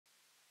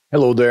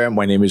Hello there,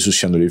 my name is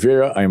Luciano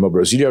Oliveira. I am a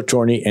Brazilian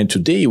attorney, and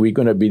today we're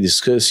going to be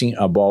discussing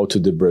about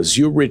the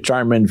Brazil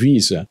retirement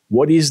visa.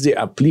 What is the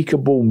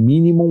applicable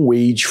minimum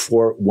wage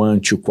for one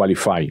to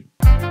qualify?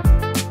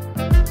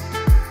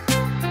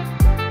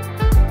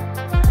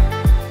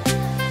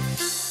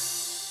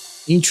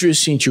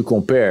 Interesting to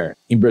compare.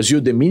 In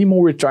Brazil, the minimum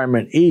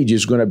retirement age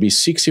is going to be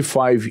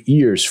 65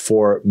 years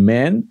for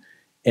men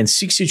and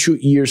 62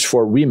 years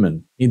for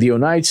women. In the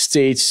United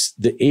States,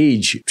 the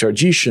age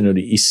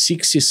traditionally is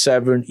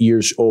 67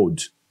 years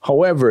old.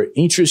 However,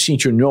 interesting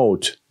to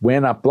note,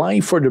 when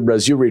applying for the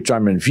Brazil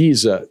retirement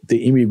visa,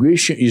 the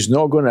immigration is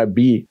not going to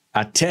be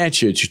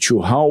attached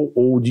to how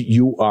old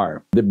you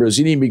are. The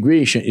Brazilian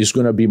immigration is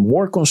going to be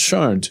more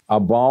concerned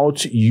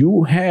about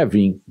you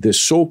having the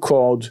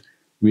so-called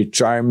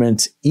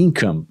retirement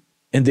income.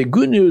 And the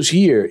good news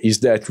here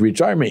is that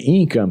retirement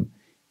income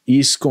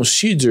is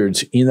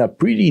considered in a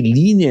pretty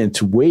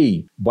lenient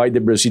way by the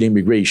Brazilian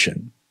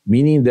immigration,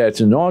 meaning that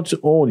not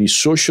only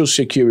Social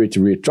Security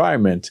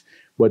retirement,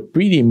 but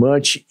pretty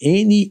much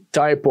any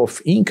type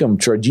of income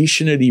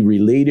traditionally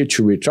related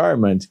to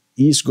retirement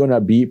is going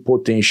to be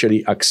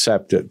potentially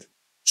accepted.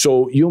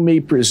 So you may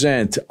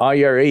present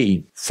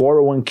IRA,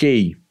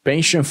 401k,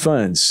 pension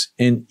funds,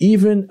 and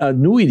even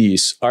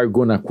annuities are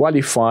going to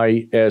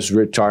qualify as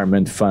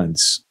retirement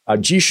funds.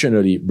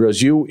 Additionally,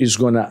 Brazil is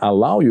going to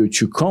allow you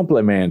to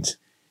complement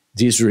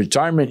this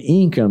retirement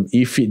income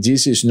if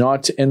this is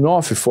not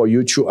enough for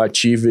you to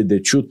achieve the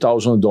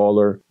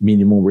 $2,000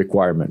 minimum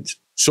requirement.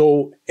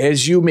 So,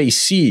 as you may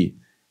see,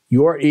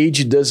 your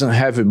age doesn't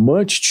have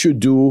much to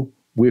do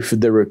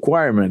with the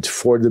requirement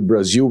for the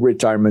Brazil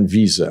retirement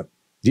visa.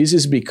 This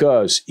is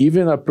because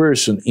even a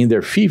person in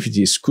their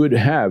 50s could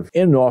have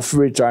enough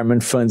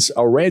retirement funds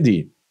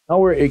already.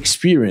 Our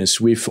experience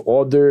with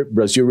other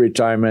Brazil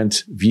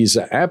retirement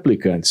visa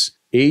applicants,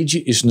 age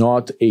is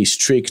not a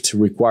strict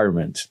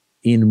requirement.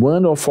 In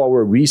one of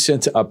our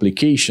recent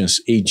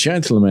applications, a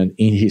gentleman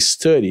in his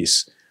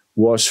studies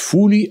was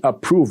fully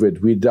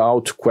approved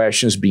without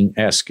questions being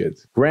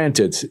asked.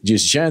 Granted,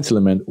 this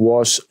gentleman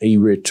was a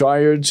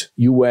retired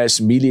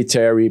U.S.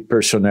 military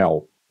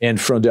personnel. And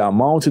from the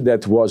amount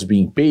that was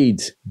being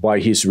paid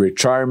by his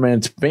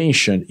retirement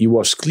pension, it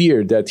was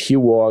clear that he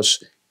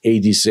was a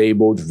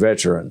disabled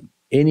veteran.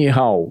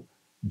 Anyhow,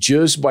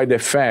 just by the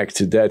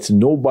fact that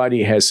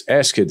nobody has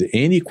asked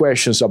any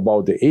questions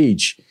about the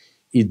age,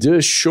 it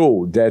does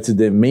show that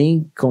the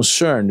main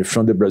concern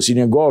from the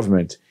Brazilian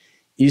government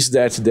is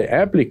that the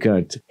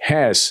applicant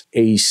has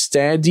a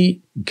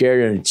steady,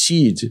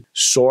 guaranteed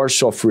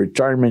source of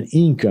retirement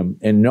income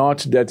and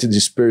not that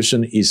this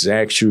person is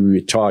actually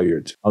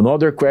retired.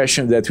 Another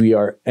question that we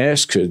are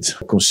asked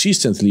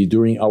consistently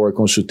during our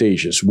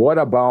consultations: what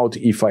about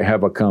if I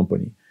have a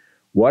company?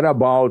 What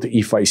about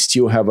if I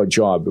still have a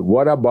job?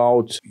 What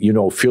about,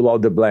 fill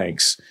out the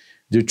blanks?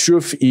 The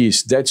truth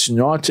is that's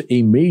not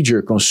a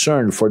major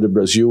concern for the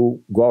Brazil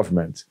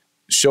government.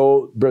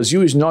 So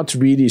Brazil is not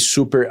really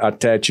super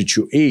attached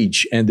to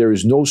age, and there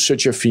is no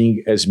such a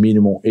thing as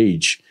minimum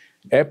age.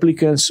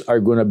 Applicants are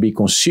going to be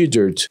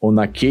considered on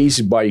a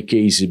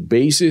case-by-case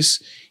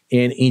basis,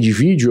 and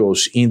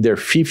individuals in their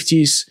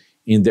 50s,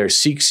 in their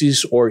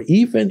 60s, or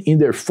even in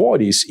their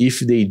 40s, if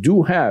they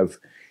do have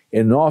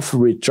enough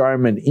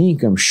retirement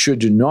income,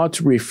 should not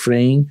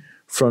refrain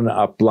from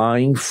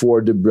applying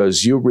for the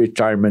Brazil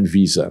retirement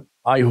visa.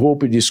 I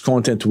hope this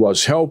content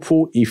was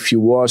helpful. If it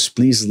was,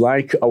 please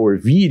like our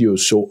video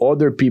so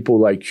other people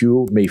like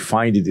you may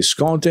find this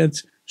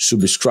content.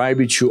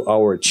 Subscribe to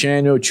our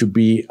channel to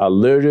be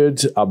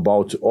alerted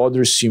about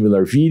other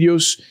similar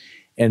videos.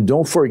 And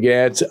don't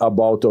forget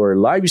about our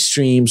live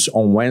streams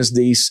on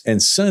Wednesdays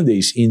and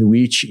Sundays, in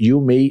which you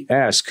may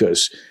ask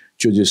us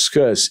to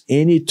discuss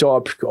any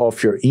topic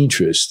of your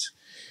interest.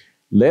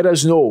 Let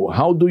us know,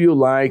 how do you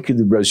like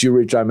the Brazil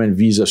retirement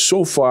visa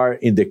so far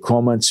in the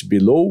comments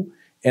below,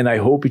 and I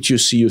hope to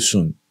see you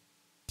soon.